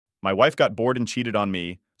My wife got bored and cheated on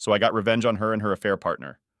me, so I got revenge on her and her affair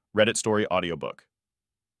partner. Reddit story audiobook.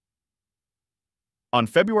 On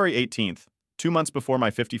February 18th, 2 months before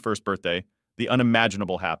my 51st birthday, the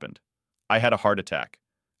unimaginable happened. I had a heart attack.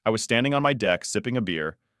 I was standing on my deck sipping a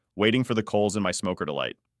beer, waiting for the coals in my smoker to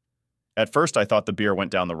light. At first, I thought the beer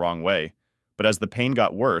went down the wrong way, but as the pain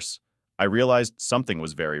got worse, I realized something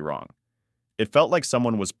was very wrong. It felt like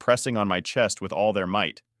someone was pressing on my chest with all their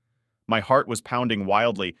might. My heart was pounding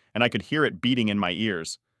wildly, and I could hear it beating in my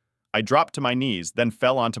ears. I dropped to my knees, then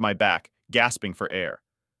fell onto my back, gasping for air.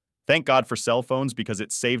 Thank God for cell phones because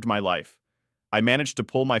it saved my life. I managed to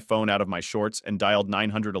pull my phone out of my shorts and dialed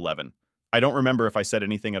 911. I don't remember if I said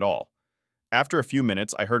anything at all. After a few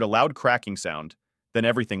minutes, I heard a loud cracking sound, then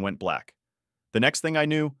everything went black. The next thing I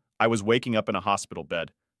knew, I was waking up in a hospital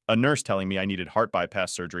bed, a nurse telling me I needed heart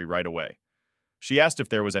bypass surgery right away. She asked if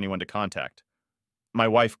there was anyone to contact. My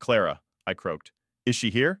wife, Clara, I croaked. Is she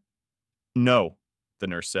here? No, the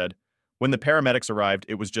nurse said. When the paramedics arrived,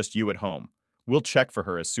 it was just you at home. We'll check for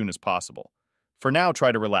her as soon as possible. For now,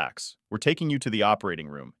 try to relax. We're taking you to the operating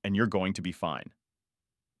room, and you're going to be fine.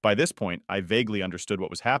 By this point, I vaguely understood what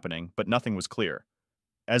was happening, but nothing was clear.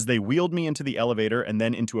 As they wheeled me into the elevator and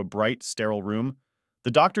then into a bright, sterile room,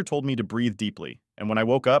 the doctor told me to breathe deeply, and when I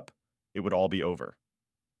woke up, it would all be over.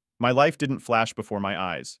 My life didn't flash before my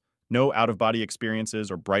eyes. No out-of-body experiences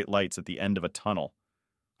or bright lights at the end of a tunnel.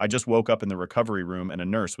 I just woke up in the recovery room and a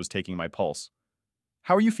nurse was taking my pulse.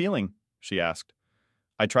 "How are you feeling?" she asked.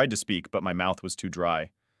 I tried to speak, but my mouth was too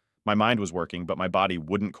dry. My mind was working, but my body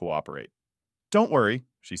wouldn't cooperate. "Don't worry,"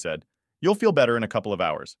 she said. "You'll feel better in a couple of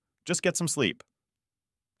hours. Just get some sleep."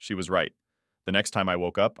 She was right. The next time I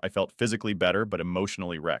woke up, I felt physically better but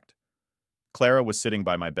emotionally wrecked. Clara was sitting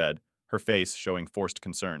by my bed, her face showing forced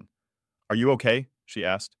concern. "Are you okay?" she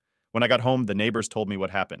asked. "When I got home, the neighbors told me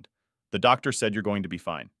what happened. The doctor said you're going to be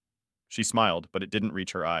fine." She smiled, but it didn't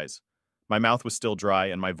reach her eyes. My mouth was still dry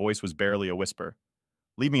and my voice was barely a whisper.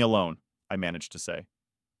 "Leave me alone," I managed to say.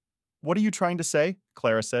 "What are you trying to say?"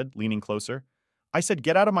 Clara said, leaning closer. "I said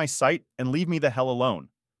get out of my sight and leave me the hell alone."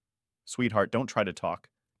 "Sweetheart, don't try to talk.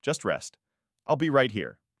 Just rest. I'll be right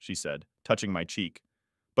here," she said, touching my cheek.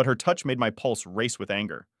 But her touch made my pulse race with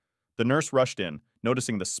anger. The nurse rushed in,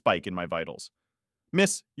 noticing the spike in my vitals.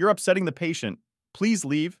 "Miss, you're upsetting the patient. Please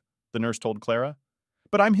leave," the nurse told Clara.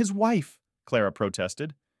 "But I'm his wife," Clara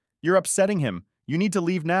protested. "You're upsetting him. You need to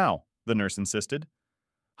leave now," the nurse insisted.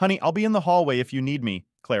 "Honey, I'll be in the hallway if you need me,"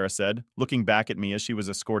 Clara said, looking back at me as she was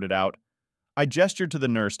escorted out. I gestured to the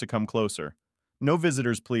nurse to come closer. "No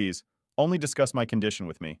visitors, please. Only discuss my condition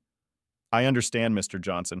with me." "I understand, Mr.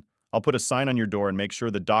 Johnson. I'll put a sign on your door and make sure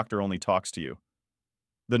the doctor only talks to you."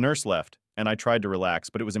 The nurse left, and I tried to relax,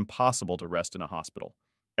 but it was impossible to rest in a hospital.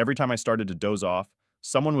 Every time I started to doze off,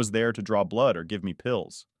 someone was there to draw blood or give me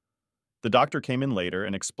pills. The doctor came in later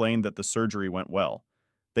and explained that the surgery went well.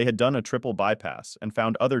 They had done a triple bypass and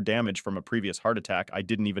found other damage from a previous heart attack I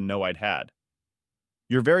didn't even know I'd had.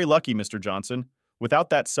 "You're very lucky, Mr. Johnson. Without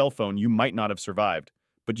that cell phone, you might not have survived,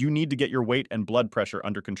 but you need to get your weight and blood pressure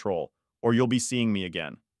under control, or you'll be seeing me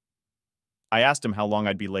again." I asked him how long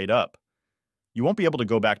I'd be laid up. "You won't be able to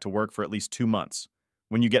go back to work for at least 2 months.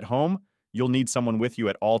 When you get home, you'll need someone with you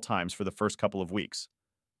at all times for the first couple of weeks."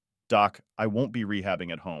 "Doc, I won't be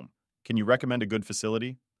rehabbing at home. Can you recommend a good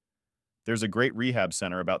facility?" "There's a great rehab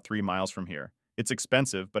center about 3 miles from here. It's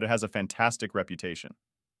expensive, but it has a fantastic reputation."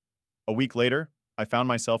 A week later, I found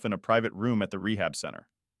myself in a private room at the rehab center.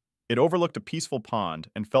 It overlooked a peaceful pond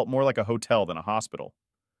and felt more like a hotel than a hospital.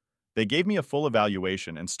 They gave me a full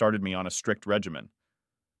evaluation and started me on a strict regimen.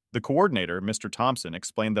 The coordinator, Mr. Thompson,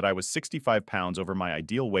 explained that I was 65 pounds over my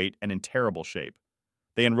ideal weight and in terrible shape.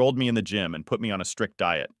 They enrolled me in the gym and put me on a strict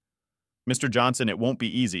diet. "Mr. Johnson, it won't be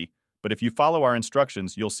easy, but if you follow our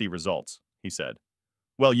instructions, you'll see results," he said.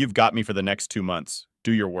 "Well, you've got me for the next 2 months.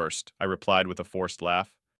 Do your worst," I replied with a forced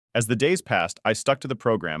laugh. As the days passed, I stuck to the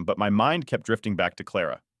program, but my mind kept drifting back to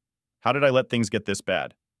Clara. How did I let things get this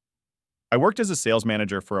bad? I worked as a sales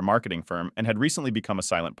manager for a marketing firm and had recently become a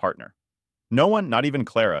silent partner. No one, not even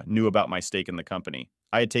Clara, knew about my stake in the company.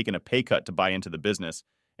 I had taken a pay cut to buy into the business,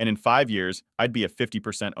 and in 5 years, I'd be a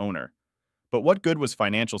 50% owner. But what good was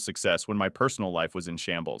financial success when my personal life was in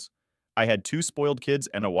shambles? I had 2 spoiled kids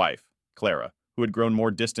and a wife, Clara, who had grown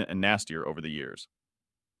more distant and nastier over the years.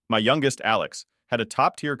 My youngest, Alex, had a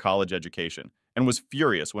top-tier college education and was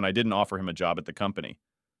furious when I didn't offer him a job at the company.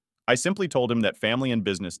 I simply told him that family and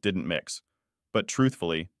business didn't mix. But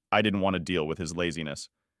truthfully, I didn't want to deal with his laziness.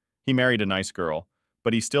 He married a nice girl,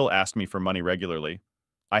 but he still asked me for money regularly.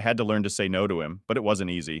 I had to learn to say no to him, but it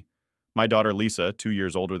wasn't easy. My daughter Lisa, 2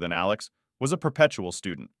 years older than Alex, was a perpetual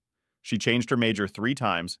student. She changed her major 3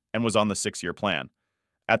 times and was on the 6-year plan.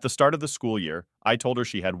 At the start of the school year, I told her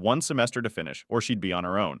she had 1 semester to finish or she'd be on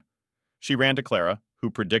her own. She ran to Clara, who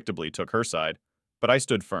predictably took her side, but I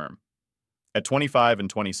stood firm. At 25 and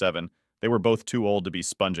 27, they were both too old to be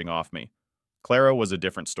sponging off me. Clara was a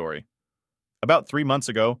different story. About 3 months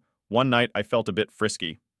ago, one night I felt a bit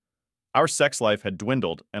frisky. Our sex life had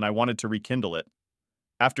dwindled and I wanted to rekindle it.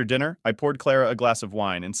 After dinner, I poured Clara a glass of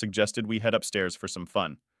wine and suggested we head upstairs for some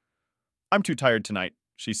fun. "I'm too tired tonight,"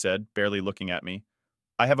 she said, barely looking at me.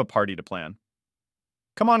 "I have a party to plan."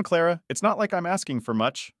 "Come on, Clara, it's not like I'm asking for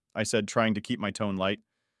much," I said, trying to keep my tone light.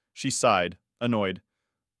 She sighed, annoyed.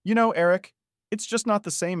 "You know, Eric, it's just not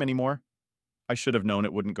the same anymore." I should have known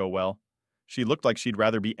it wouldn't go well. She looked like she'd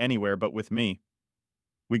rather be anywhere but with me.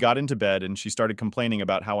 We got into bed and she started complaining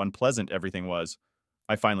about how unpleasant everything was.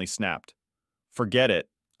 I finally snapped. "Forget it,"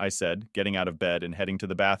 I said, getting out of bed and heading to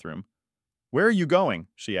the bathroom. "Where are you going?"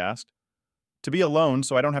 she asked. "To be alone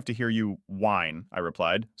so I don't have to hear you whine," I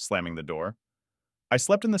replied, slamming the door. I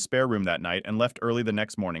slept in the spare room that night and left early the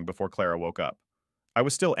next morning before Clara woke up. I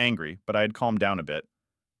was still angry, but I had calmed down a bit.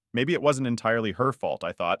 Maybe it wasn't entirely her fault,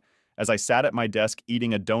 I thought, as I sat at my desk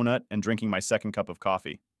eating a donut and drinking my second cup of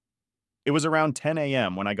coffee. It was around 10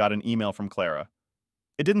 a.m. when I got an email from Clara.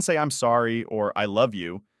 It didn't say "I'm sorry" or "I love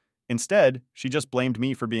you." Instead, she just blamed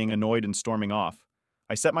me for being annoyed and storming off.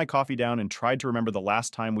 I set my coffee down and tried to remember the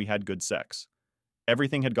last time we had good sex.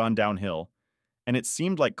 Everything had gone downhill, and it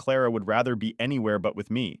seemed like Clara would rather be anywhere but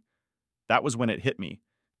with me. That was when it hit me.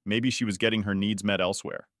 Maybe she was getting her needs met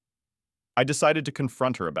elsewhere. I decided to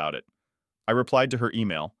confront her about it. I replied to her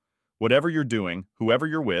email, "Whatever you're doing, whoever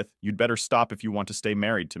you're with, you'd better stop if you want to stay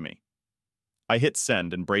married to me." I hit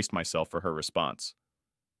send and braced myself for her response.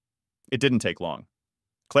 It didn't take long.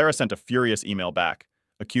 Clara sent a furious email back,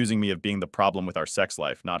 accusing me of being the problem with our sex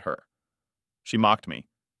life, not her. She mocked me,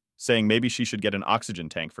 saying maybe she should get an oxygen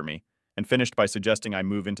tank for me, and finished by suggesting I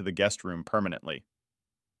move into the guest room permanently.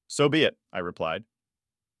 "So be it," I replied.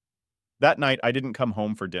 That night, I didn't come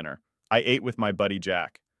home for dinner. I ate with my buddy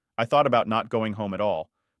Jack. I thought about not going home at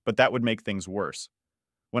all, but that would make things worse.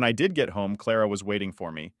 When I did get home, Clara was waiting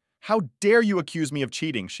for me. "How dare you accuse me of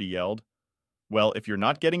cheating?" she yelled. "Well, if you're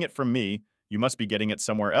not getting it from me, you must be getting it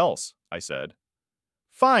somewhere else," I said.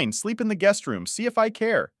 "Fine, sleep in the guest room, see if I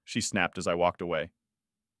care," she snapped as I walked away.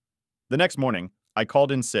 The next morning, I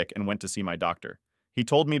called in sick and went to see my doctor. He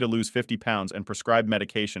told me to lose 50 pounds and prescribed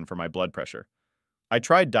medication for my blood pressure. I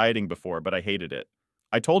tried dieting before, but I hated it.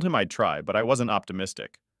 I told him I'd try, but I wasn't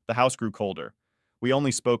optimistic. The house grew colder. We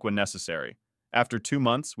only spoke when necessary. After 2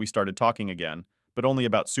 months, we started talking again, but only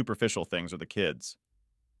about superficial things or the kids.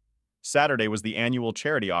 Saturday was the annual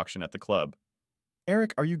charity auction at the club.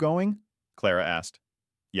 "Eric, are you going?" Clara asked.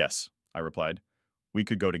 "Yes," I replied. "We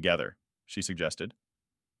could go together," she suggested.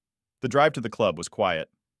 The drive to the club was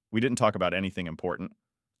quiet. We didn't talk about anything important.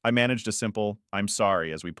 I managed a simple "I'm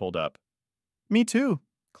sorry" as we pulled up. "Me too,"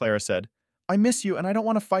 Clara said. "I miss you and I don't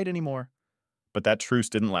want to fight anymore." But that truce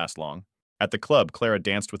didn't last long. At the club, Clara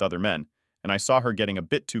danced with other men, and I saw her getting a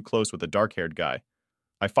bit too close with a dark-haired guy.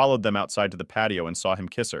 I followed them outside to the patio and saw him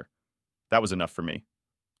kiss her. That was enough for me.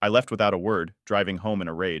 I left without a word, driving home in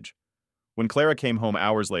a rage. When Clara came home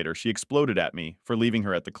hours later, she exploded at me for leaving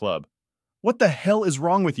her at the club. "What the hell is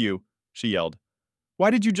wrong with you?" she yelled. "Why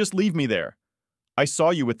did you just leave me there? I saw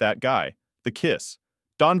you with that guy. The kiss.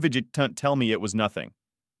 Don Vigitant tell me it was nothing."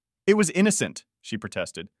 "It was innocent," she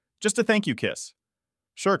protested. "Just a thank you kiss."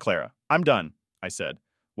 "Sure, Clara, I'm done," I said,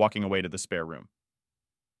 walking away to the spare room.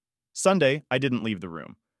 Sunday, I didn't leave the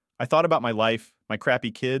room. I thought about my life, my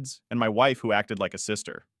crappy kids, and my wife who acted like a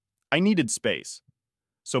sister. I needed space.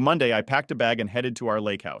 So Monday, I packed a bag and headed to our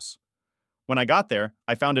lake house. When I got there,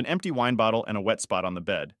 I found an empty wine bottle and a wet spot on the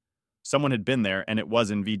bed. Someone had been there, and it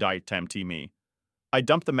was in Viditem me. I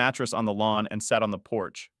dumped the mattress on the lawn and sat on the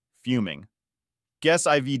porch, fuming. "Guess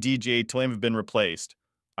IVDJ claim have been replaced,"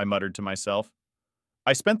 I muttered to myself.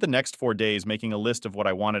 I spent the next 4 days making a list of what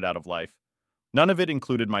I wanted out of life. None of it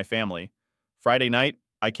included my family. Friday night,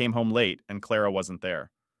 I came home late, and Clara wasn't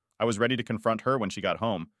there. I was ready to confront her when she got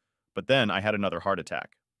home, but then I had another heart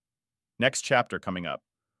attack. Next chapter coming up.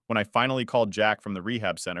 When I finally called Jack from the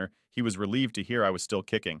rehab center, he was relieved to hear I was still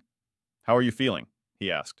kicking. "How are you feeling?"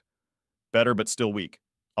 he asked. "Better, but still weak.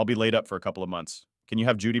 I'll be laid up for a couple of months. Can you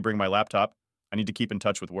have Judy bring my laptop? I need to keep in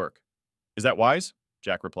touch with work." "Is that wise?"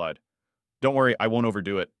 Jack replied. "Don't worry, I won't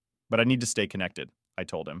overdo it, but I need to stay connected," I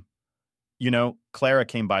told him. "You know, Clara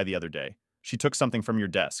came by the other day. She took something from your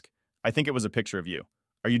desk. I think it was a picture of you.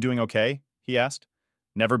 Are you doing okay?" he asked.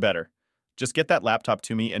 "Never better. Just get that laptop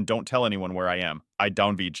to me and don't tell anyone where I am. I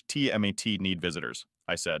downvij TMAT need visitors,"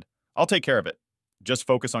 I said. "I'll take care of it." Just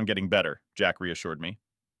focus on getting better, Jack reassured me.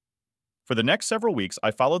 For the next several weeks,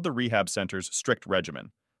 I followed the rehab center's strict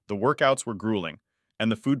regimen. The workouts were grueling,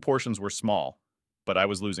 and the food portions were small, but I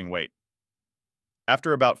was losing weight.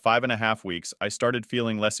 After about 5.5 weeks, I started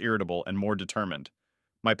feeling less irritable and more determined.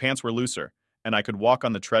 My pants were looser, and I could walk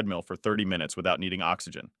on the treadmill for 30 minutes without needing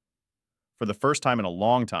oxygen. For the first time in a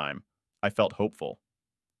long time, I felt hopeful.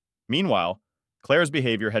 Meanwhile, Claire's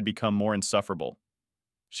behavior had become more insufferable.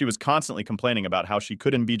 She was constantly complaining about how she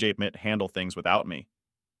couldn't handle things without me.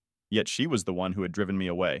 Yet she was the one who had driven me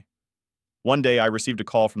away. One day I received a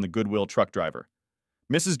call from the Goodwill truck driver.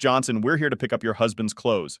 "Mrs. Johnson, we're here to pick up your husband's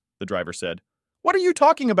clothes," the driver said. "What are you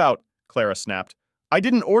talking about?" Clara snapped. "I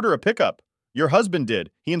didn't order a pickup. Your husband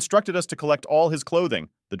did. He instructed us to collect all his clothing,"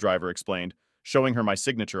 the driver explained, showing her my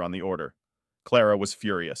signature on the order. Clara was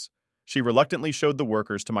furious. She reluctantly showed the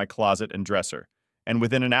workers to my closet and dresser, and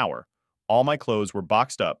within an hour, all my clothes were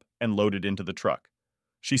boxed up and loaded into the truck.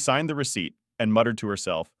 She signed the receipt and muttered to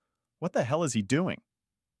herself, "What the hell is he doing?"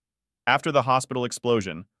 After the hospital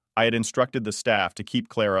explosion, I had instructed the staff to keep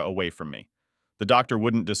Clara away from me. The doctor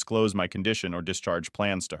wouldn't disclose my condition or discharge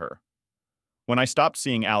plans to her. When I stopped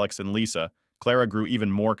seeing Alex and Lisa, Clara grew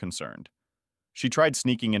even more concerned. She tried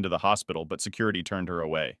sneaking into the hospital, but security turned her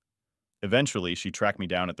away. Eventually, she tracked me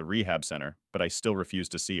down at the rehab center, but I still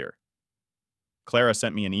refused to see her. Clara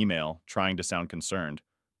sent me an email, trying to sound concerned,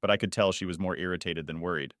 but I could tell she was more irritated than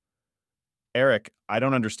worried. "Eric, I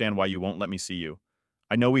don't understand why you won't let me see you.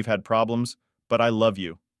 I know we've had problems, but I love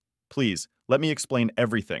you. Please, let me explain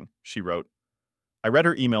everything," she wrote. I read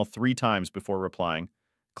her email 3 times before replying.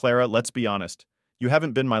 "Clara, let's be honest. You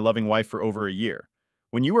haven't been my loving wife for over a year.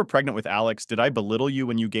 When you were pregnant with Alex, did I belittle you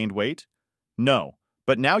when you gained weight? No,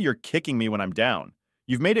 but now you're kicking me when I'm down.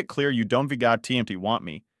 You've made it clear you don't want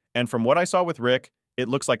me, and from what I saw with Rick, it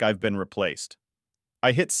looks like I've been replaced."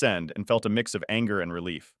 I hit send and felt a mix of anger and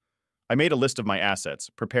relief. I made a list of my assets,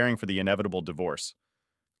 preparing for the inevitable divorce.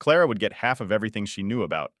 Clara would get half of everything she knew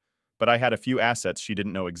about, but I had a few assets she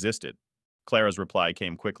didn't know existed. Clara's reply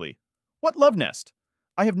came quickly. "What love nest?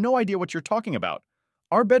 I have no idea what you're talking about.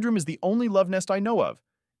 Our bedroom is the only love nest I know of.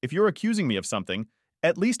 If you're accusing me of something,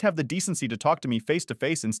 at least have the decency to talk to me face to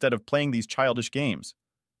face instead of playing these childish games."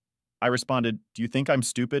 I responded, "Do you think I'm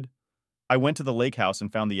stupid? I went to the lake house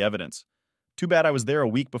and found the evidence. Too bad I was there a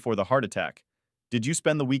week before the heart attack. Did you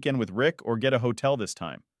spend the weekend with Rick or get a hotel this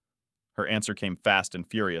time?" Her answer came fast and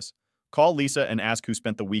furious. "Call Lisa and ask who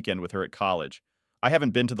spent the weekend with her at college. I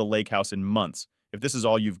haven't been to the lake house in months. If this is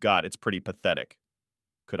all you've got, it's pretty pathetic."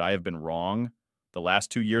 Could I have been wrong? The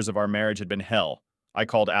last 2 years of our marriage had been hell. I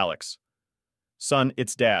called Alex. "Son,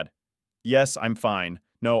 it's Dad. Yes, I'm fine.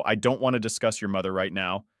 No, I don't want to discuss your mother right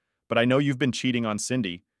now. But I know you've been cheating on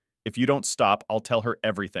Cindy. If you don't stop, I'll tell her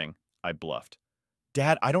everything," I bluffed.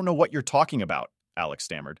 "Dad, I don't know what you're talking about," Alex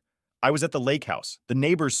stammered. "I was at the lake house. The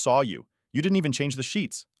neighbors saw you. You didn't even change the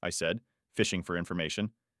sheets," I said, fishing for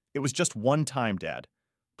information. "It was just one time, Dad.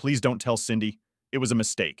 Please don't tell Cindy. It was a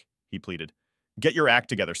mistake," he pleaded. "Get your act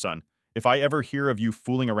together, son. If I ever hear of you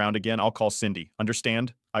fooling around again, I'll call Cindy.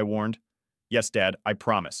 Understand?" I warned. "Yes, Dad, I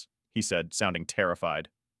promise," he said, sounding terrified.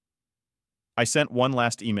 I sent one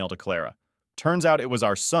last email to Clara. "Turns out it was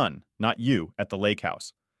our son, not you, at the lake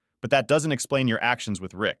house. But that doesn't explain your actions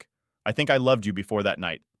with Rick. I think I loved you before that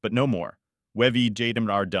night, but no more. Wevi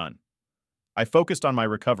Jadam are done." I focused on my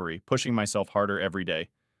recovery, pushing myself harder every day.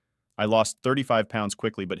 I lost 35 pounds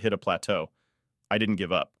quickly but hit a plateau. I didn't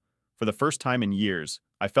give up. For the first time in years,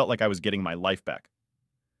 I felt like I was getting my life back.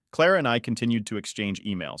 Clara and I continued to exchange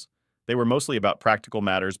emails. They were mostly about practical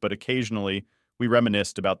matters, but occasionally we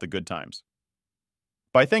reminisced about the good times.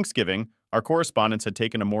 By Thanksgiving, our correspondence had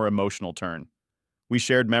taken a more emotional turn. We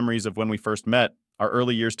shared memories of when we first met, our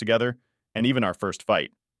early years together, and even our first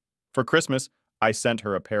fight. For Christmas, I sent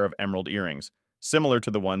her a pair of emerald earrings, similar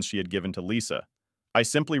to the ones she had given to Lisa. I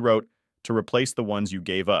simply wrote, "To replace the ones you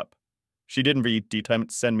gave up." She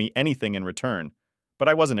didn't send me anything in return, but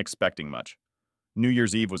I wasn't expecting much. New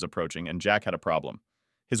Year's Eve was approaching, and Jack had a problem.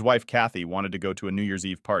 His wife, Kathy, wanted to go to a New Year's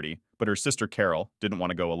Eve party, but her sister, Carol, didn't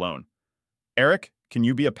want to go alone. "Eric, can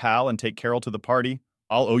you be a pal and take Carol to the party?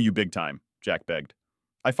 I'll owe you big time," Jack begged.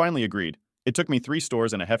 I finally agreed. It took me 3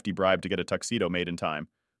 stores and a hefty bribe to get a tuxedo made in time,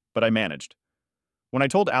 but I managed. When I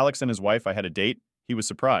told Alex and his wife I had a date, he was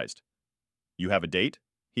surprised. "You have a date?"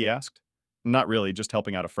 he asked. "Not really, just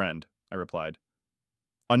helping out a friend," I replied.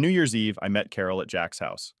 On New Year's Eve, I met Carol at Jack's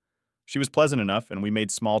house. She was pleasant enough, and we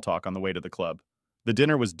made small talk on the way to the club. The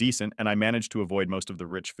dinner was decent, and I managed to avoid most of the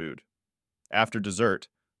rich food. After dessert,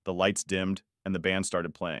 the lights dimmed, and the band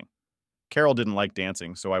started playing. Carol didn't like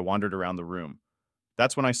dancing, so I wandered around the room.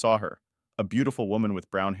 That's when I saw her, a beautiful woman with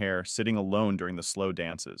brown hair sitting alone during the slow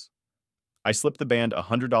dances. I slipped the band a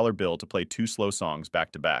 $100 bill to play 2 slow songs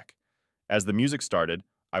back to back. As the music started,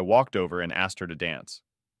 I walked over and asked her to dance.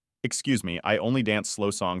 "Excuse me, I only dance slow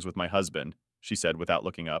songs with my husband," she said without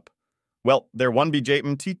looking up. "Well, there won't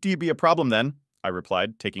be a problem then," I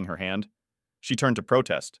replied, taking her hand. She turned to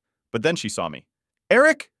protest, but then she saw me.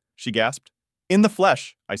 "Eric!" she gasped. "In the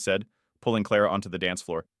flesh," I said, pulling Clara onto the dance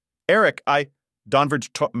floor. "Eric,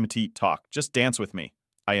 Donverge talk, just dance with me,"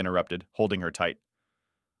 I interrupted, holding her tight.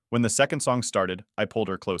 When the second song started, I pulled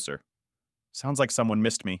her closer. "Sounds like someone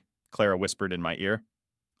missed me," Clara whispered in my ear.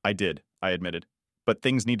 "I did," I admitted, "but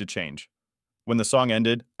things need to change." When the song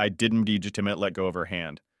ended, I didn't let go of her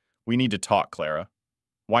hand. "We need to talk, Clara."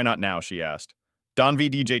 "Why not now?" she asked. "Don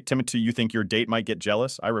VDJ Timothy, you think your date might get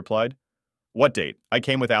jealous?" I replied. "What date? I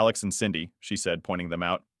came with Alex and Cindy," she said, pointing them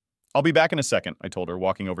out. "I'll be back in a second," I told her,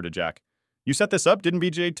 walking over to Jack. "You set this up, didn't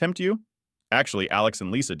VJ tempt you?" "Actually, Alex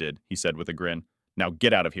and Lisa did," he said with a grin. "Now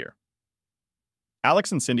get out of here."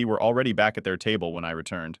 Alex and Cindy were already back at their table when I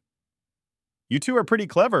returned. "You two are pretty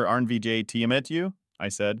clever, aren't VJ Tiamat you?" I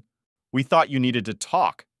said. "We thought you needed to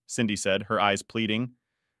talk," Cindy said, her eyes pleading.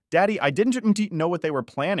 "Daddy, I didn't know what they were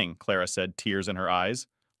planning," Clara said, tears in her eyes.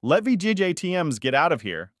 "Let VJJTMs get out of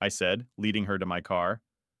here," I said, leading her to my car.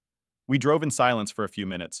 We drove in silence for a few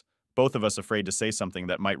minutes, both of us afraid to say something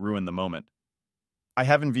that might ruin the moment. "I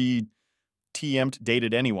haven't TM'd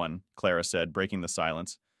dated anyone," Clara said, breaking the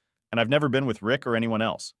silence. "And I've never been with Rick or anyone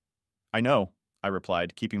else." "I know," I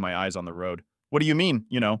replied, keeping my eyes on the road. "What do you mean,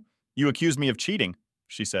 you accused me of cheating,"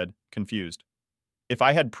 she said, confused. "If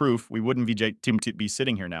I had proof, we wouldn't be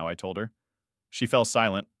sitting here now," I told her. She fell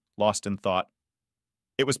silent, lost in thought.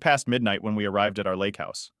 It was past midnight when we arrived at our lake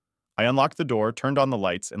house. I unlocked the door, turned on the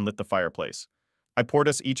lights, and lit the fireplace. I poured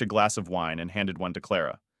us each a glass of wine and handed one to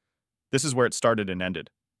Clara. "This is where it started and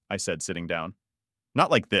ended," I said, sitting down.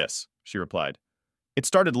 "Not like this," she replied. "It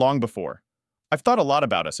started long before. I've thought a lot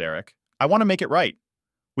about us, Eric. I want to make it right.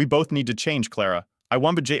 We both need to change, Clara. I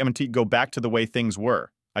want to go back to the way things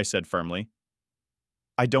were," I said firmly.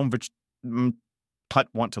 "I don't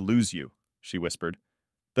want to lose you," she whispered.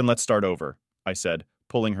 "Then let's start over," I said,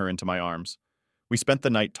 pulling her into my arms. We spent the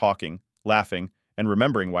night talking, laughing, and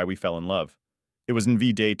remembering why we fell in love. It was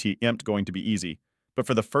going to be easy, but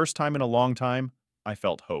for the first time in a long time, I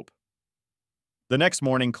felt hope. The next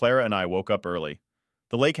morning, Clara and I woke up early.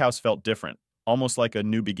 The lake house felt different, almost like a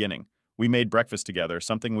new beginning. We made breakfast together,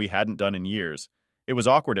 something we hadn't done in years. It was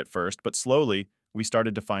awkward at first, but slowly, we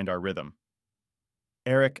started to find our rhythm.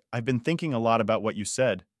 "Eric, I've been thinking a lot about what you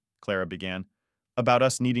said," Clara began, "about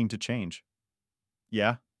us needing to change."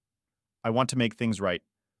 "Yeah? I want to make things right,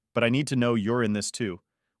 but I need to know you're in this too.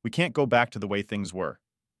 We can't go back to the way things were,"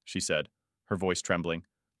 she said, her voice trembling.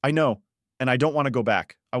 "I know, and I don't want to go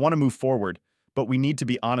back. I want to move forward, but we need to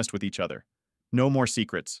be honest with each other. No more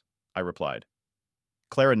secrets," I replied.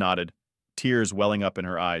 Clara nodded, tears welling up in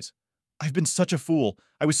her eyes. "I've been such a fool.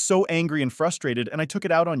 I was so angry and frustrated, and I took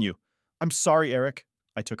it out on you. I'm sorry, Eric."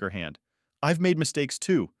 I took her hand. "I've made mistakes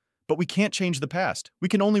too, but we can't change the past. We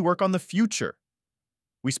can only work on the future."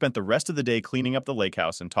 We spent the rest of the day cleaning up the lake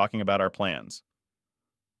house and talking about our plans.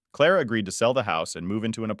 Clara agreed to sell the house and move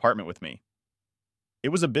into an apartment with me. It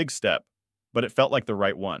was a big step, but it felt like the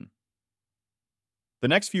right one. The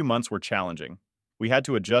next few months were challenging. We had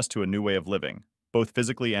to adjust to a new way of living, both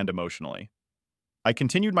physically and emotionally. I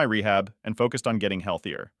continued my rehab and focused on getting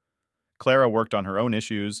healthier. Clara worked on her own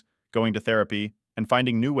issues, going to therapy, and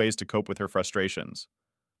finding new ways to cope with her frustrations.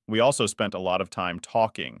 We also spent a lot of time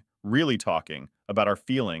talking, really talking, about our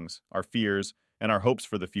feelings, our fears, and our hopes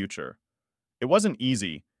for the future. It wasn't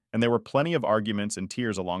easy, and there were plenty of arguments and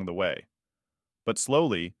tears along the way. But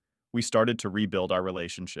slowly, we started to rebuild our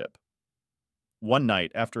relationship. One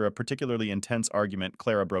night, after a particularly intense argument,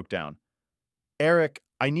 Clara broke down. "Eric,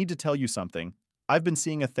 I need to tell you something. I've been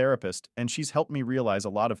seeing a therapist, and she's helped me realize a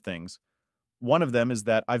lot of things. One of them is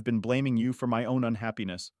that I've been blaming you for my own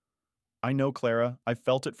unhappiness." "I know, Clara. I've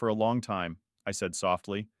felt it for a long time," I said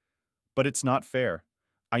softly. "But it's not fair.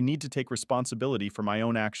 I need to take responsibility for my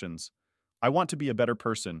own actions. I want to be a better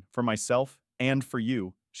person, for myself and for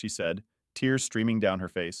you," she said, tears streaming down her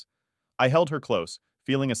face. I held her close,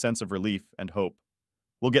 feeling a sense of relief and hope.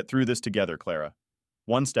 "We'll get through this together, Clara.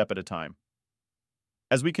 One step at a time."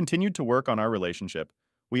 As we continued to work on our relationship,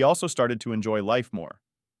 we also started to enjoy life more.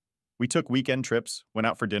 We took weekend trips, went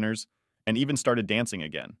out for dinners, and even started dancing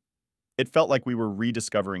again. It felt like we were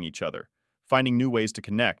rediscovering each other, finding new ways to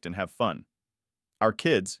connect and have fun. Our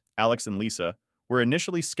kids, Alex and Lisa, were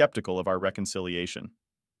initially skeptical of our reconciliation.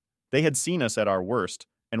 They had seen us at our worst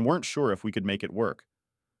and weren't sure if we could make it work.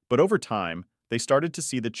 But over time, They started to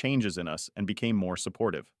see the changes in us and became more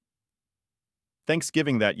supportive.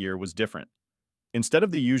 Thanksgiving that year was different. Instead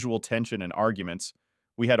of the usual tension and arguments,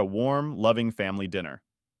 we had a warm, loving family dinner.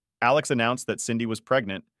 Alex announced that Cindy was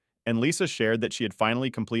pregnant, and Lisa shared that she had finally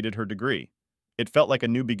completed her degree. It felt like a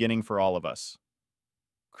new beginning for all of us.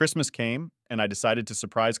 Christmas came, and I decided to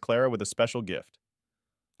surprise Clara with a special gift.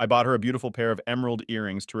 I bought her a beautiful pair of emerald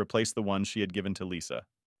earrings to replace the ones she had given to Lisa.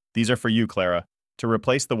 "These are for you, Clara, to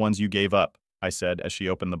replace the ones you gave up," I said as she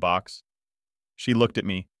opened the box. She looked at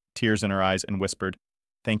me, tears in her eyes, and whispered,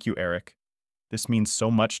 "Thank you, Eric. This means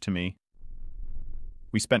so much to me."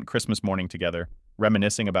 We spent Christmas morning together,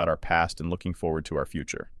 reminiscing about our past and looking forward to our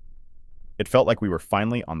future. It felt like we were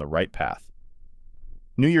finally on the right path.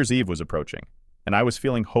 New Year's Eve was approaching, and I was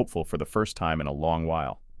feeling hopeful for the first time in a long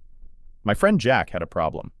while. My friend Jack had a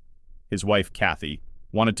problem. His wife, Kathy,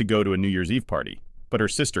 wanted to go to a New Year's Eve party, but her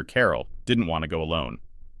sister, Carol, didn't want to go alone.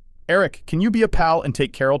 "Eric, can you be a pal and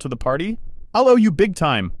take Carol to the party? I'll owe you big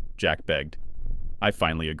time," Jack begged. I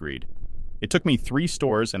finally agreed. It took me 3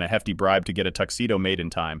 stores and a hefty bribe to get a tuxedo made in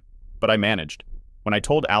time, but I managed. When I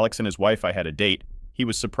told Alex and his wife I had a date, he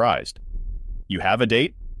was surprised. "You have a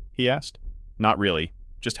date?" he asked. "Not really,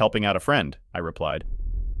 just helping out a friend," I replied.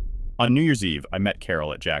 On New Year's Eve, I met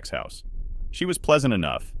Carol at Jack's house. She was pleasant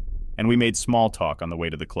enough, and we made small talk on the way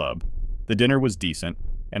to the club. The dinner was decent,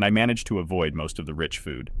 and I managed to avoid most of the rich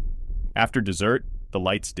food. After dessert, the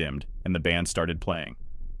lights dimmed, and the band started playing.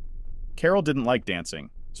 Carol didn't like dancing,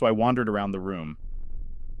 so I wandered around the room.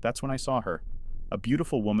 That's when I saw her, a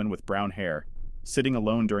beautiful woman with brown hair, sitting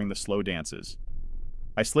alone during the slow dances.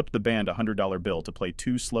 I slipped the band a $100 bill to play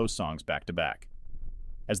 2 slow songs back to back.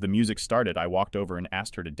 As the music started, I walked over and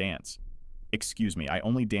asked her to dance. "Excuse me, I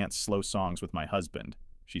only dance slow songs with my husband,"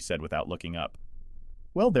 she said without looking up.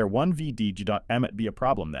 "Well, there 1VD be a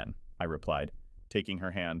problem then," I replied, taking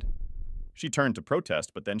her hand. She turned to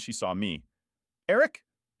protest, but then she saw me. "Eric?"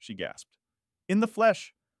 she gasped. "In the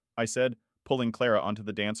flesh," I said, pulling Clara onto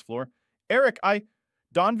the dance floor. "Eric,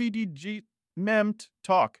 Don VDG memt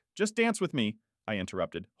talk. Just dance with me," I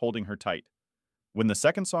interrupted, holding her tight. When the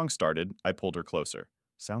second song started, I pulled her closer.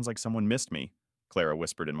 "Sounds like someone missed me," Clara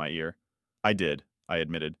whispered in my ear. "I did," I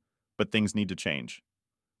admitted, "but things need to change."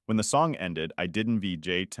 When the song ended, I didn't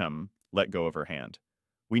VJ Tim let go of her hand.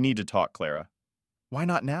 "We need to talk, Clara." "Why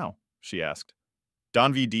not now?" she asked.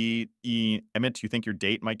 "Don Emmett, you think your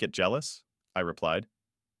date might get jealous?" I replied.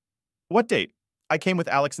 "What date? I came with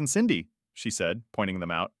Alex and Cindy," she said, pointing them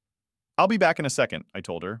out. "I'll be back in a second," I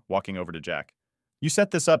told her, walking over to Jack. "You set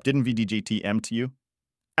this up, didn't VDGTM to you?"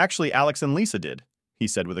 "Actually, Alex and Lisa did," he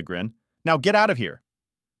said with a grin. "Now get out of here."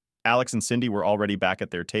 Alex and Cindy were already back at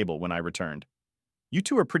their table when I returned. "You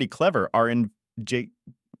two are pretty clever,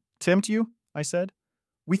 tempt you?" I said.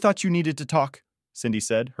 "We thought you needed to talk," Cindy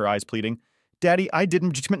said, her eyes pleading. "Daddy, I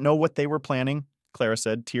didn't know what they were planning," Clara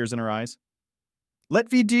said, tears in her eyes. "Let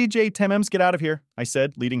VDJ Temems get out of here," I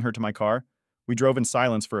said, leading her to my car. We drove in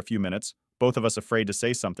silence for a few minutes, both of us afraid to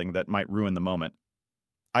say something that might ruin the moment.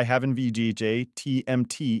 "I haven't VDJ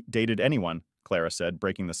TMT dated anyone," Clara said,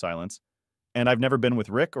 breaking the silence. "And I've never been with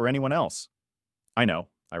Rick or anyone else." "I know,"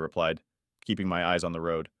 I replied, keeping my eyes on the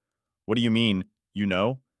road. "What do you mean, you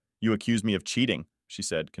know? You accuse me of cheating," she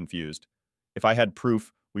said, confused. "If I had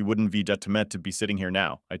proof, we wouldn't to be sitting here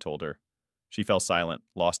now," I told her. She fell silent,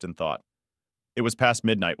 lost in thought. It was past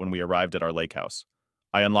midnight when we arrived at our lake house.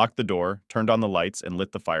 I unlocked the door, turned on the lights, and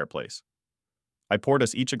lit the fireplace. I poured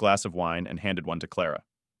us each a glass of wine and handed one to Clara.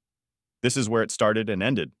 "This is where it started and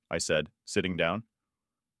ended," I said, sitting down.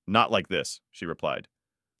 "Not like this," she replied.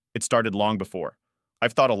 "It started long before.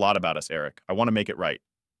 I've thought a lot about us, Eric. I want to make it right."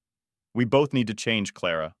 "We both need to change,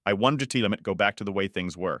 Clara. I want to go back to the way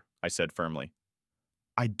things were," I said firmly.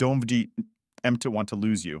 "I don't want to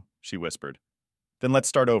lose you," she whispered. "Then let's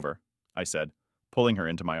start over," I said, pulling her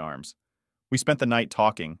into my arms. We spent the night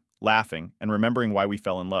talking, laughing, and remembering why we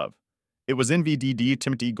fell in love. It was in VDD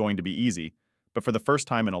Timothy going to be easy, but for the first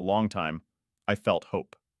time in a long time, I felt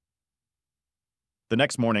hope. The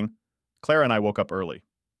next morning, Clara and I woke up early.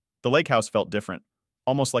 The lake house felt different,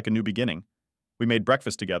 almost like a new beginning. We made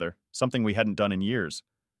breakfast together, something we hadn't done in years.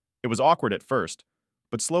 It was awkward at first,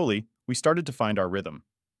 but slowly, we started to find our rhythm.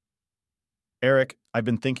 "Eric, I've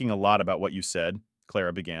been thinking a lot about what you said,"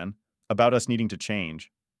 Clara began, "about us needing to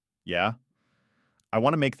change." "Yeah? I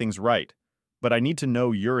want to make things right, but I need to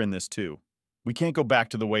know you're in this too. We can't go back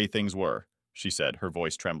to the way things were," she said, her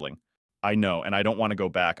voice trembling. "I know, and I don't want to go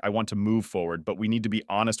back. I want to move forward, but we need to be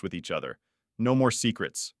honest with each other. No more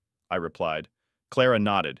secrets," I replied. Clara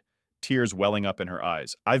nodded, tears welling up in her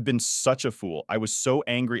eyes. "I've been such a fool. I was so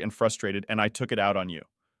angry and frustrated, and I took it out on you.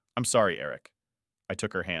 I'm sorry, Eric." I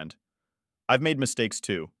took her hand. I've made mistakes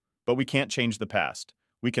too, but we can't change the past.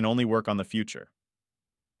 We can only work on the future.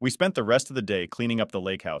 We spent the rest of the day cleaning up the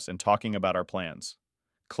lake house and talking about our plans.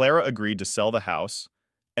 Clara agreed to sell the house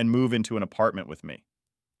and move into an apartment with me.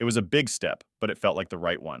 It was a big step, but it felt like the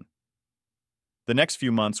right one. The next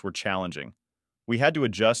few months were challenging. We had to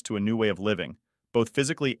adjust to a new way of living, both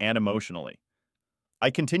physically and emotionally.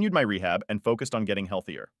 I continued my rehab and focused on getting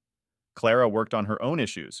healthier. Clara worked on her own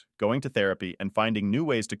issues, going to therapy and finding new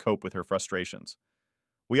ways to cope with her frustrations.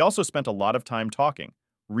 We also spent a lot of time talking,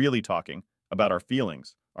 really talking, about our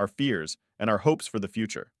feelings, our fears, and our hopes for the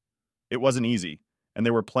future. It wasn't easy, and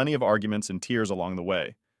there were plenty of arguments and tears along the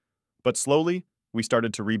way. But slowly, we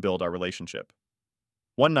started to rebuild our relationship.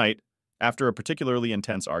 One night, after a particularly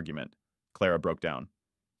intense argument, Clara broke down.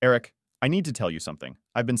 Eric, I need to tell you something.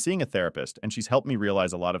 I've been seeing a therapist, and she's helped me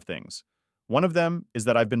realize a lot of things. One of them is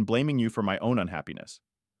that I've been blaming you for my own unhappiness.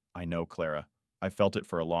 I know, Clara. I've felt it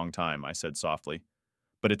for a long time, I said softly.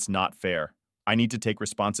 But it's not fair. I need to take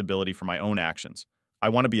responsibility for my own actions. I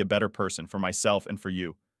want to be a better person for myself and for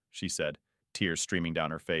you, she said, tears streaming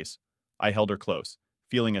down her face. I held her close,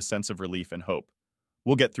 feeling a sense of relief and hope.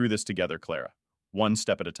 We'll get through this together, Clara, one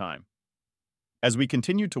step at a time. As we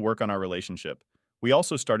continued to work on our relationship, we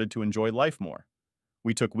also started to enjoy life more.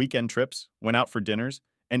 We took weekend trips, went out for dinners,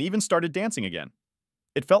 and even started dancing again.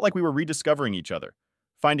 It felt like we were rediscovering each other,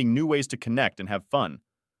 finding new ways to connect and have fun.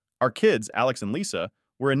 Our kids, Alex and Lisa,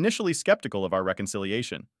 were initially skeptical of our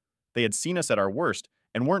reconciliation. They had seen us at our worst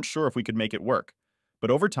and weren't sure if we could make it work. But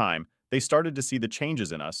over time, they started to see the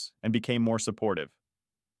changes in us and became more supportive.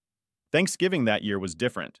 Thanksgiving that year was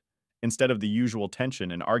different. Instead of the usual tension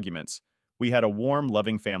and arguments, we had a warm,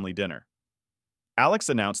 loving family dinner. Alex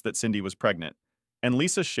announced that Cindy was pregnant, and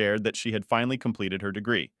Lisa shared that she had finally completed her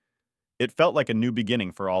degree. It felt like a new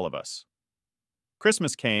beginning for all of us.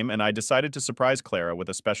 Christmas came, and I decided to surprise Clara with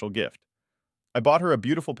a special gift. I bought her a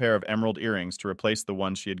beautiful pair of emerald earrings to replace the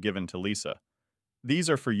ones she had given to Lisa. These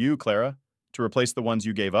are for you, Clara, to replace the ones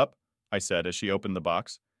you gave up, I said as she opened the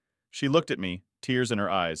box. She looked at me, tears in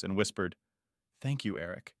her eyes, and whispered, Thank you,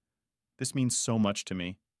 Eric. This means so much to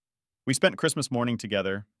me. We spent Christmas morning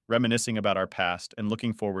together, reminiscing about our past and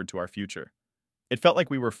looking forward to our future. It felt like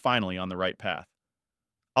we were finally on the right path.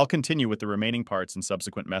 I'll continue with the remaining parts in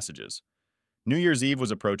subsequent messages. New Year's Eve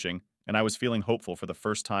was approaching, and I was feeling hopeful for the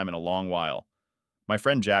first time in a long while. My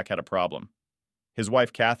friend Jack had a problem. His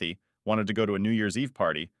wife, Kathy, wanted to go to a New Year's Eve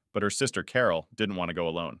party, but her sister, Carol, didn't want to go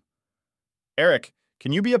alone. Eric,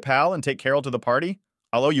 can you be a pal and take Carol to the party?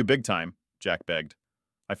 I'll owe you big time, Jack begged.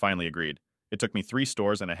 I finally agreed. It took me 3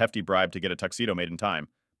 stores and a hefty bribe to get a tuxedo made in time,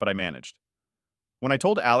 but I managed. When I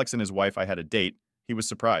told Alex and his wife I had a date, he was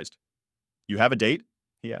surprised. You have a date?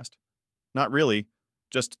 He asked. Not really,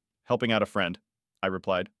 just helping out a friend, I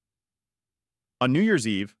replied. On New Year's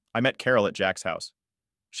Eve, I met Carol at Jack's house.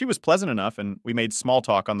 She was pleasant enough, and we made small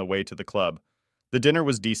talk on the way to the club. The dinner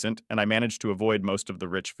was decent, and I managed to avoid most of the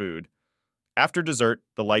rich food. After dessert,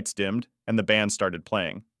 the lights dimmed, and the band started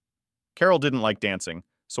playing. Carol didn't like dancing,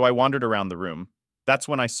 so I wandered around the room. That's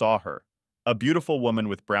when I saw her, a beautiful woman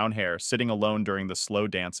with brown hair sitting alone during the slow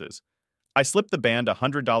dances. I slipped the band a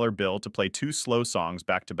 $100 bill to play 2 slow songs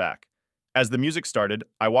back to back. As the music started,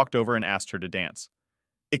 I walked over and asked her to dance.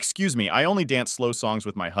 Excuse me, I only dance slow songs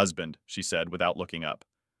with my husband, she said without looking up.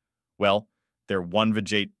 Well, there one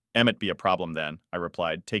Vijay Emmett be a problem then, I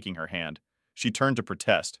replied, taking her hand. She turned to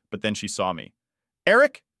protest, but then she saw me.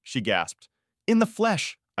 Eric, she gasped. In the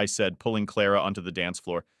flesh, I said, pulling Clara onto the dance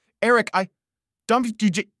floor. Eric, don't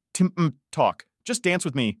talk. Just dance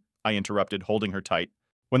with me, I interrupted, holding her tight.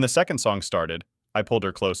 When the second song started, I pulled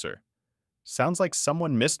her closer. Sounds like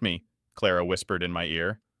someone missed me, Clara whispered in my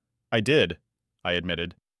ear. I did, I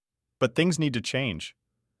admitted. But things need to change.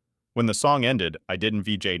 When the song ended, I didn't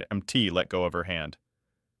VJMT let go of her hand.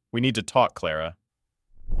 We need to talk, Clara.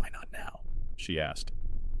 Why not now? She asked.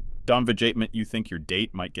 Don Vijayment, you think your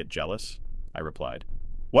date might get jealous? I replied.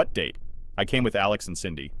 What date? I came with Alex and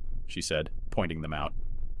Cindy, she said, pointing them out.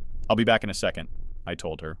 I'll be back in a second, I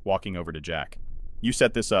told her, walking over to Jack. You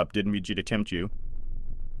set this up, didn't we, to tempt you?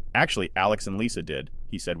 Actually, Alex and Lisa did,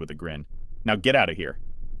 he said with a grin. Now get out of here.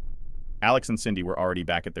 Alex and Cindy were already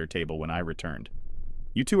back at their table when I returned.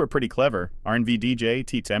 You two are pretty clever, aren't we, DJ,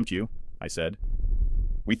 to tempt you? I said.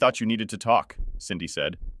 We thought you needed to talk, Cindy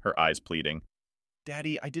said, her eyes pleading.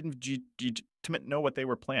 Daddy, I didn't know what they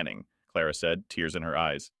were planning, Clara said, tears in her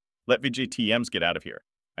eyes. Let VJTMs get out of here,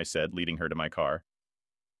 I said, leading her to my car.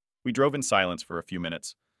 We drove in silence for a few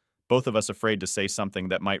minutes, both of us afraid to say something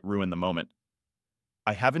that might ruin the moment.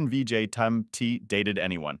 I haven't VJTMT dated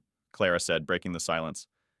anyone, Clara said, breaking the silence.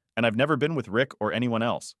 And I've never been with Rick or anyone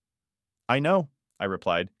else. I know, I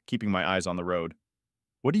replied, keeping my eyes on the road.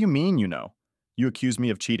 What do you mean, you know? You accuse me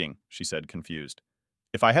of cheating, she said, confused.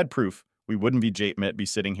 If I had proof, we wouldn't be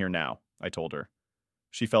sitting here now, I told her.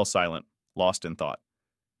 She fell silent, lost in thought.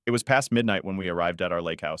 It was past midnight when we arrived at our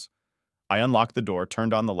lake house. I unlocked the door,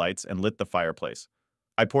 turned on the lights, and lit the fireplace.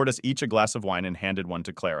 I poured us each a glass of wine and handed one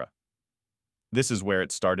to Clara. This is where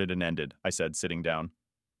it started and ended, I said, sitting down.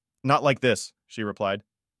 Not like this, she replied.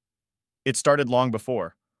 It started long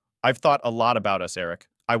before. I've thought a lot about us, Eric.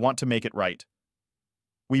 I want to make it right.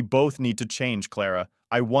 We both need to change, Clara.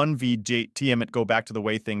 I 1v it go back to the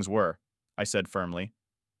way things were, I said firmly.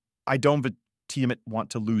 I don't want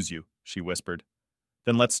to lose you, she whispered.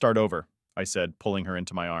 Then let's start over, I said, pulling her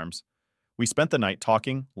into my arms. We spent the night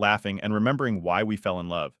talking, laughing, and remembering why we fell in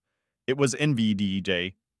love. It was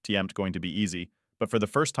going to be easy, but for the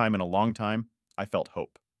first time in a long time, I felt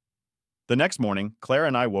hope. The next morning, Clara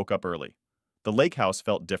and I woke up early. The lake house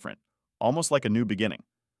felt different, almost like a new beginning.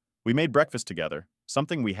 We made breakfast together,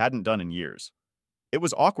 something we hadn't done in years. It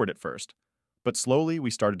was awkward at first, but slowly we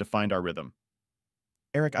started to find our rhythm.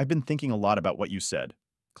 Eric, I've been thinking a lot about what you said,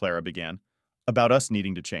 Clara began, about us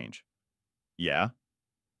needing to change. Yeah?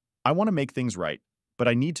 I want to make things right, but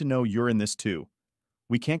I need to know you're in this too.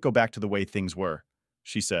 We can't go back to the way things were,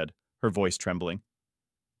 she said, her voice trembling.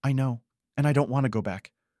 I know, and I don't want to go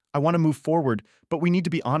back. I want to move forward, but we need to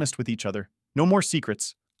be honest with each other. No more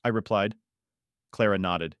secrets, I replied. Clara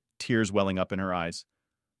nodded, tears welling up in her eyes.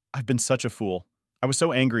 I've been such a fool. I was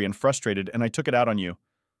so angry and frustrated, and I took it out on you.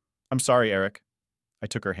 I'm sorry, Eric. I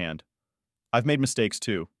took her hand. I've made mistakes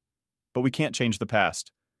too, but we can't change the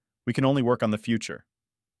past. We can only work on the future.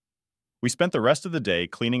 We spent the rest of the day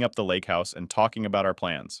cleaning up the lake house and talking about our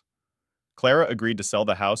plans. Clara agreed to sell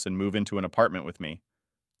the house and move into an apartment with me.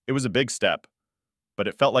 It was a big step, but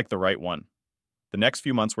it felt like the right one. The next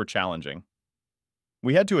few months were challenging.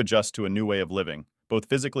 We had to adjust to a new way of living, both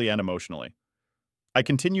physically and emotionally. I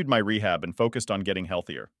continued my rehab and focused on getting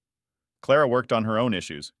healthier. Clara worked on her own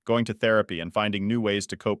issues, going to therapy and finding new ways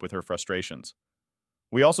to cope with her frustrations.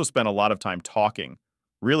 We also spent a lot of time talking,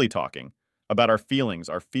 really talking, about our feelings,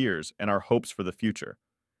 our fears, and our hopes for the future.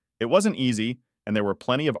 It wasn't easy, and there were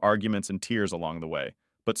plenty of arguments and tears along the way,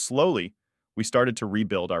 but slowly, we started to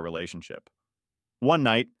rebuild our relationship. One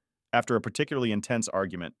night, after a particularly intense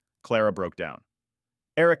argument, Clara broke down.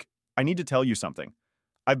 Eric, I need to tell you something.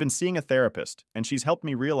 I've been seeing a therapist, and she's helped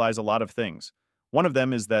me realize a lot of things. One of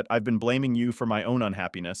them is that I've been blaming you for my own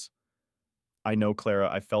unhappiness. I know, Clara,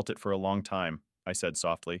 I've felt it for a long time, I said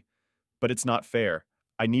softly. But it's not fair.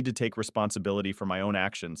 I need to take responsibility for my own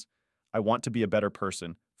actions. I want to be a better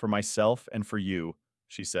person, for myself and for you,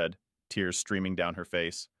 she said, tears streaming down her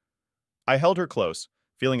face. I held her close,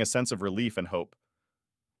 feeling a sense of relief and hope.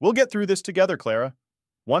 We'll get through this together, Clara.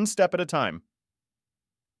 One step at a time.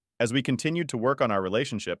 As we continued to work on our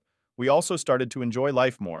relationship, we also started to enjoy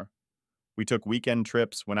life more. We took weekend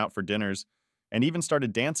trips, went out for dinners, and even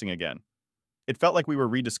started dancing again. It felt like we were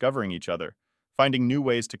rediscovering each other, finding new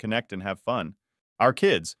ways to connect and have fun. Our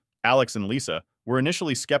kids, Alex and Lisa, were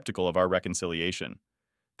initially skeptical of our reconciliation.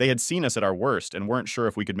 They had seen us at our worst and weren't sure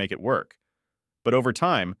if we could make it work. But over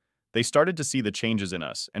time, they started to see the changes in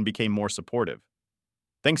us and became more supportive.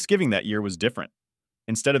 Thanksgiving that year was different.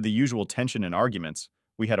 Instead of the usual tension and arguments,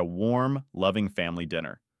 we had a warm, loving family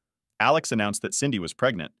dinner. Alex announced that Cindy was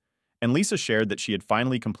pregnant, and Lisa shared that she had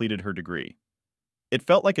finally completed her degree. It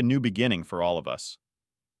felt like a new beginning for all of us.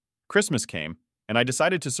 Christmas came, and I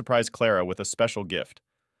decided to surprise Clara with a special gift.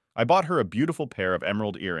 I bought her a beautiful pair of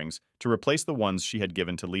emerald earrings to replace the ones she had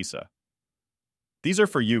given to Lisa. These are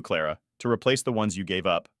for you, Clara, to replace the ones you gave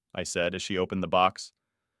up, I said as she opened the box.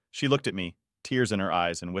 She looked at me, tears in her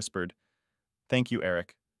eyes, and whispered, Thank you,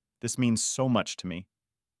 Eric. This means so much to me.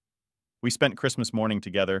 We spent Christmas morning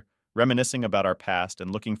together, reminiscing about our past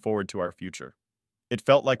and looking forward to our future. It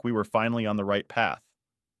felt like we were finally on the right path.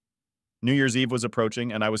 New Year's Eve was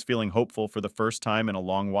approaching, and I was feeling hopeful for the first time in a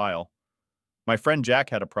long while. My friend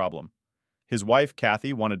Jack had a problem. His wife,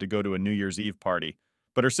 Kathy, wanted to go to a New Year's Eve party,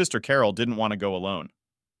 but her sister Carol didn't want to go alone.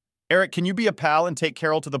 Eric, can you be a pal and take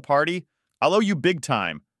Carol to the party? I'll owe you big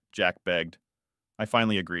time, Jack begged. I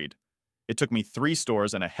finally agreed. It took me 3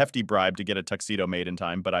 stores and a hefty bribe to get a tuxedo made in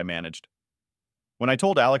time, but I managed. When I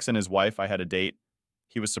told Alex and his wife I had a date,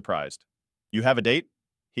 he was surprised. You have a date?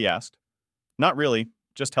 He asked. Not really,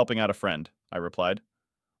 just helping out a friend, I replied.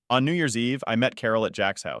 On New Year's Eve, I met Carol at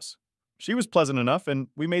Jack's house. She was pleasant enough, and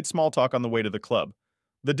we made small talk on the way to the club.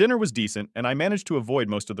 The dinner was decent, and I managed to avoid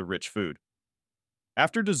most of the rich food.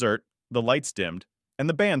 After dessert, the lights dimmed, and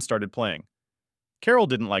the band started playing. Carol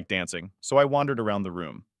didn't like dancing, so I wandered around the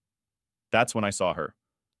room. That's when I saw her,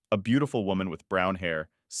 a beautiful woman with brown hair,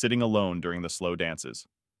 sitting alone during the slow dances.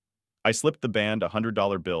 I slipped the band a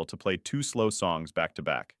 $100 bill to play 2 slow songs back to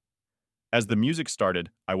back. As the music started,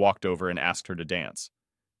 I walked over and asked her to dance.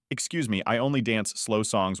 "Excuse me, I only dance slow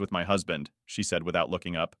songs with my husband," she said without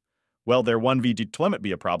looking up. "Well, there one VG Clement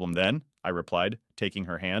be a problem then," I replied, taking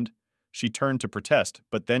her hand. She turned to protest,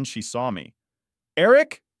 but then she saw me.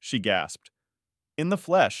 "Eric?" she gasped. "In the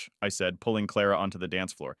flesh," I said, pulling Clara onto the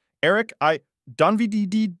dance floor. "Eric, Don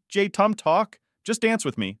VDDJ Tom talk? Just dance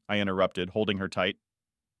with me," I interrupted, holding her tight.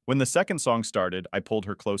 When the second song started, I pulled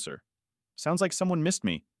her closer. "Sounds like someone missed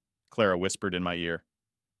me," Clara whispered in my ear.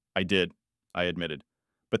 "I did," I admitted.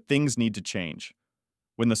 "But things need to change."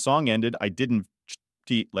 When the song ended, I didn't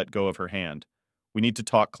let go of her hand. "We need to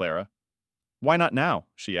talk, Clara." "Why not now?"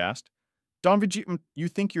 she asked. "Don Vijay, you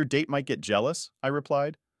think your date might get jealous?" I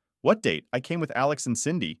replied. "What date? I came with Alex and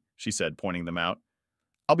Cindy," she said, pointing them out.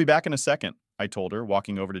 "I'll be back in a second," I told her,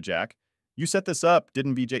 walking over to Jack. "You set this up,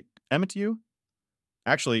 didn't VJ Emmett you?"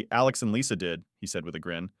 "Actually, Alex and Lisa did," he said with a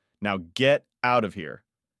grin. "Now get out of here."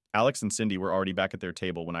 Alex and Cindy were already back at their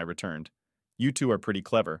table when I returned. "You two are pretty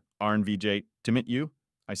clever, aren't VJ Timit you?"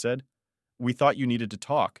 I said. "We thought you needed to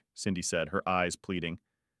talk," Cindy said, her eyes pleading.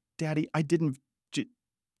 "Daddy, I didn't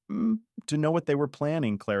to know what they were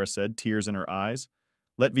planning," Clara said, tears in her eyes.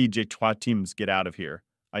 "Let VJ Trois Teams get out of here,"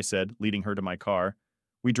 I said, leading her to my car.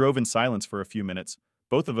 We drove in silence for a few minutes,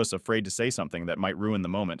 both of us afraid to say something that might ruin the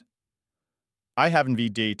moment. "I haven't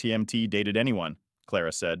VJ TMT dated anyone,"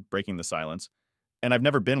 Clara said, breaking the silence, "and I've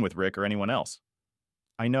never been with Rick or anyone else."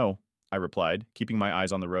 "I know," I replied, keeping my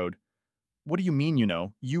eyes on the road. "What do you mean, you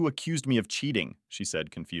know? You accused me of cheating," she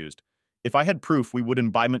said, confused. "If I had proof, we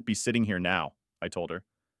wouldn't be sitting here now," I told her.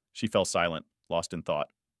 She fell silent, lost in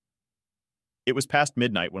thought. It was past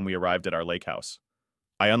midnight when we arrived at our lake house.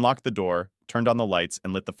 I unlocked the door, turned on the lights,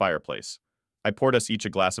 and lit the fireplace. I poured us each a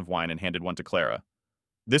glass of wine and handed one to Clara.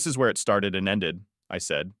 "This is where it started and ended," I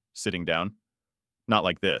said, sitting down. "Not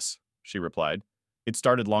like this," she replied. "It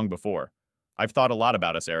started long before. I've thought a lot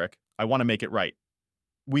about us, Eric. I want to make it right.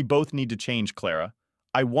 We both need to change, Clara.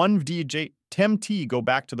 I want DJ Temti go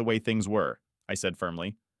back to the way things were," I said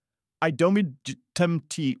firmly. "I don't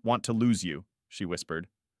Temti want to lose you," she whispered.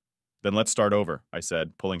 "Then let's start over," I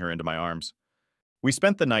said, pulling her into my arms. We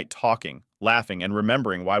spent the night talking, laughing, and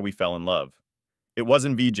remembering why we fell in love. It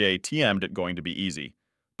wasn't VJ TM'd it going to be easy,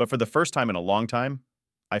 but for the first time in a long time,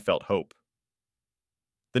 I felt hope.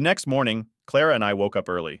 The next morning, Clara and I woke up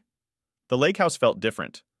early. The lake house felt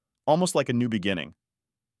different, almost like a new beginning.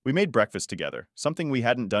 We made breakfast together, something we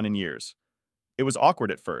hadn't done in years. It was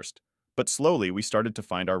awkward at first, but slowly we started to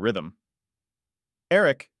find our rhythm.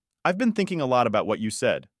 "Eric, I've been thinking a lot about what you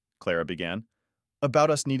said," Clara began. "About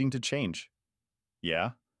us needing to change."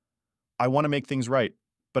 "Yeah?" "I want to make things right,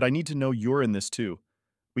 but I need to know you're in this too.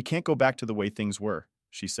 We can't go back to the way things were,"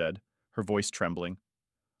 she said, her voice trembling.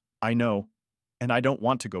 "I know, and I don't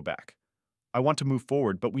want to go back. I want to move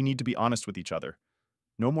forward, but we need to be honest with each other.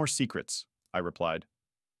 No more secrets," I replied.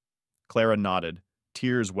 Clara nodded,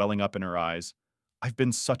 tears welling up in her eyes. "I've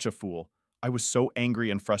been such a fool. I was so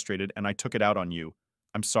angry and frustrated, and I took it out on you.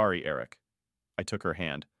 I'm sorry, Eric." I took her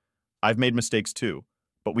hand. "I've made mistakes too,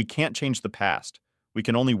 but we can't change the past. We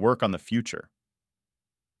can only work on the future."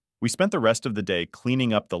 We spent the rest of the day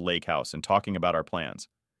cleaning up the lake house and talking about our plans.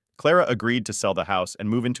 Clara agreed to sell the house and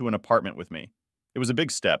move into an apartment with me. It was a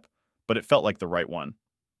big step, but it felt like the right one.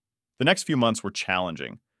 The next few months were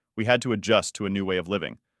challenging. We had to adjust to a new way of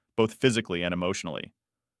living, both physically and emotionally.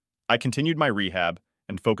 I continued my rehab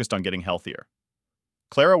and focused on getting healthier.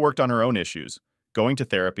 Clara worked on her own issues, going to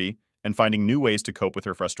therapy, and finding new ways to cope with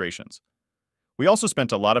her frustrations. We also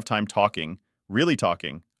spent a lot of time talking, really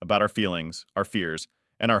talking, about our feelings, our fears,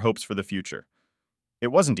 and our hopes for the future. It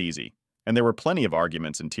wasn't easy, and there were plenty of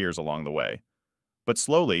arguments and tears along the way. But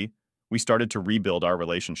slowly, we started to rebuild our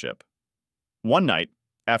relationship. One night,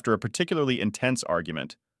 after a particularly intense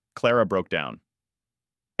argument, Clara broke down.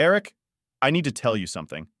 "Eric, I need to tell you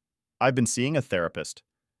something. I've been seeing a therapist,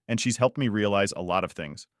 and she's helped me realize a lot of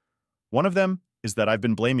things. One of them is that I've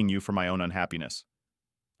been blaming you for my own unhappiness."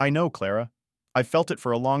 "I know, Clara. I've felt it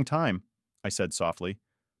for a long time," I said softly.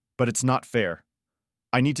 "But it's not fair.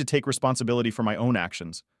 I need to take responsibility for my own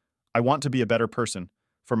actions. I want to be a better person,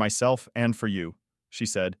 for myself and for you," she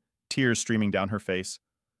said, tears streaming down her face.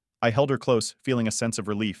 I held her close, feeling a sense of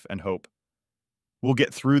relief and hope. "We'll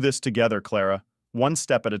get through this together, Clara, one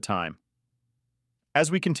step at a time."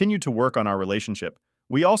 As we continued to work on our relationship,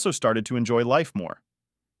 we also started to enjoy life more.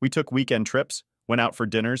 We took weekend trips, went out for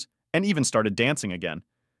dinners, and even started dancing again.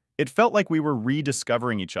 It felt like we were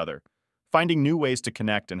rediscovering each other, finding new ways to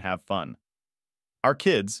connect and have fun. Our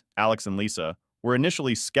kids, Alex and Lisa, were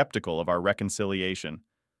initially skeptical of our reconciliation,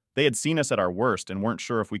 They had seen us at our worst and weren't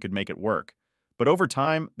sure if we could make it work. But over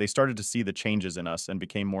time, they started to see the changes in us and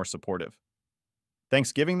became more supportive.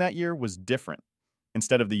 Thanksgiving that year was different.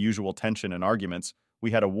 Instead of the usual tension and arguments,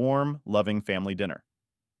 we had a warm, loving family dinner.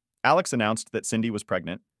 Alex announced that Cindy was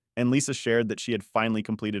pregnant, and Lisa shared that she had finally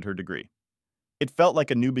completed her degree. It felt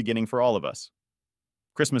like a new beginning for all of us.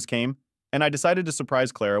 Christmas came, and I decided to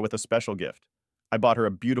surprise Clara with a special gift. I bought her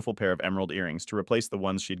a beautiful pair of emerald earrings to replace the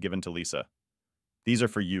ones she'd given to Lisa. "These are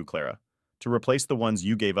for you, Clara. To replace the ones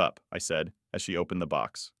you gave up," I said, as she opened the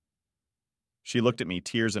box. She looked at me,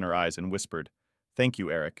 tears in her eyes, and whispered, "Thank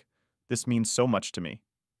you, Eric. This means so much to me."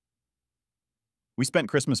 We spent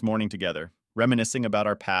Christmas morning together, reminiscing about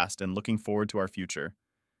our past and looking forward to our future.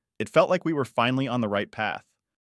 It felt like we were finally on the right path.